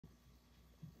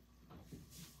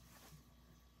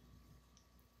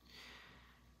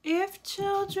If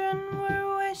children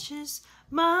were wishes,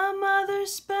 my mother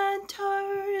spent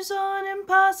hers on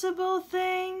impossible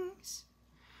things.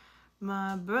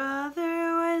 My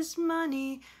brother was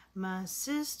money, my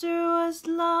sister was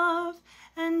love,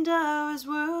 and I was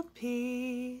world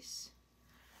peace.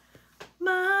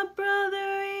 My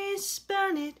brother, he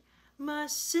spent it, my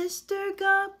sister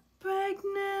got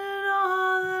pregnant, and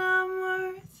all that I'm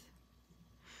worth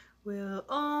will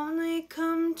only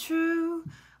come true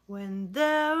when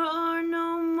there are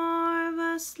no more of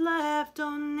us left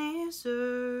on this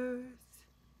earth.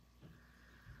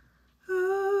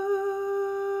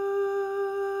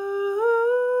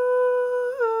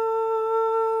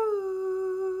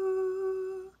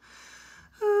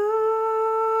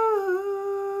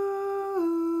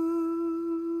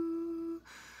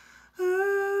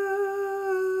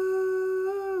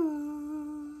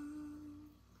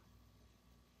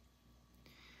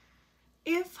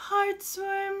 If hearts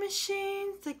were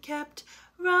machines that kept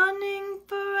running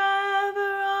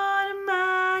forever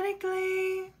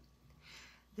automatically,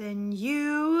 then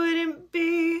you wouldn't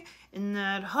be in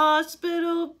that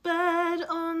hospital bed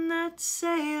on that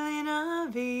sailing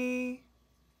RV.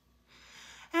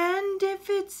 And if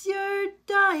it's your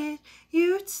diet,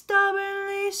 you'd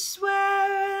stubbornly swear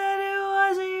that it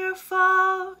wasn't your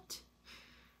fault.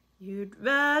 You'd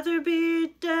rather be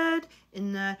dead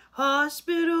in that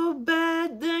hospital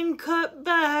bed than cut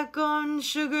back on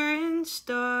sugar and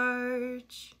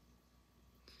starch.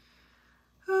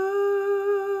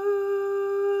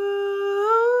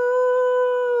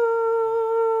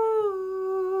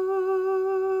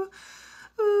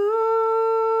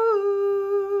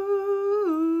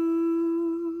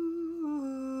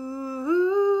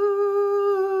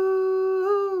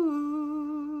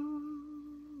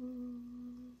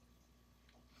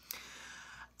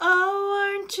 Oh,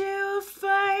 aren't you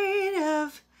afraid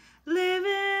of living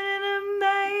in a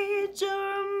major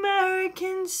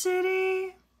American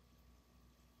city?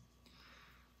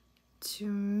 To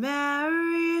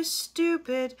marry a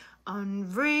stupid,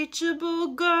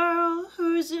 unreachable girl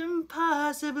who's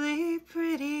impossibly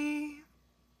pretty.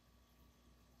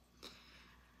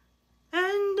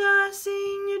 And I've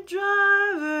seen you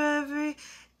drive her every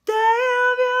day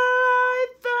of your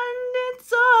life, and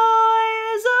it's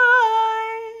always a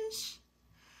rush.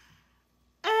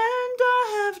 And I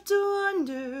have to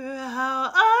wonder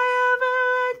how I ever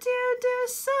let you do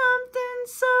something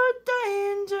so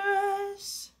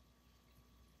dangerous.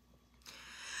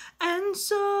 And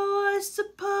so I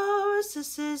suppose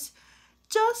this is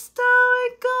just how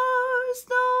it goes,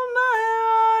 no matter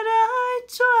what I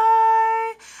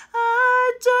try.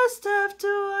 I just have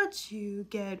to watch you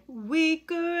get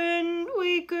weaker and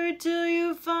weaker till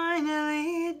you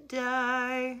finally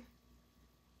die.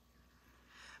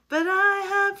 But I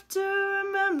have to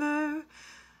remember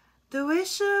the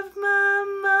wish of my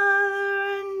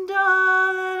mother and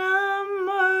all that I'm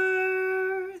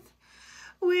worth,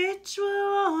 which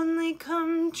will only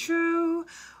come true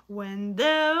when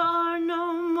there are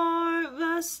no more of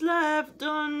us left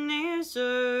on this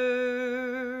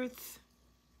earth.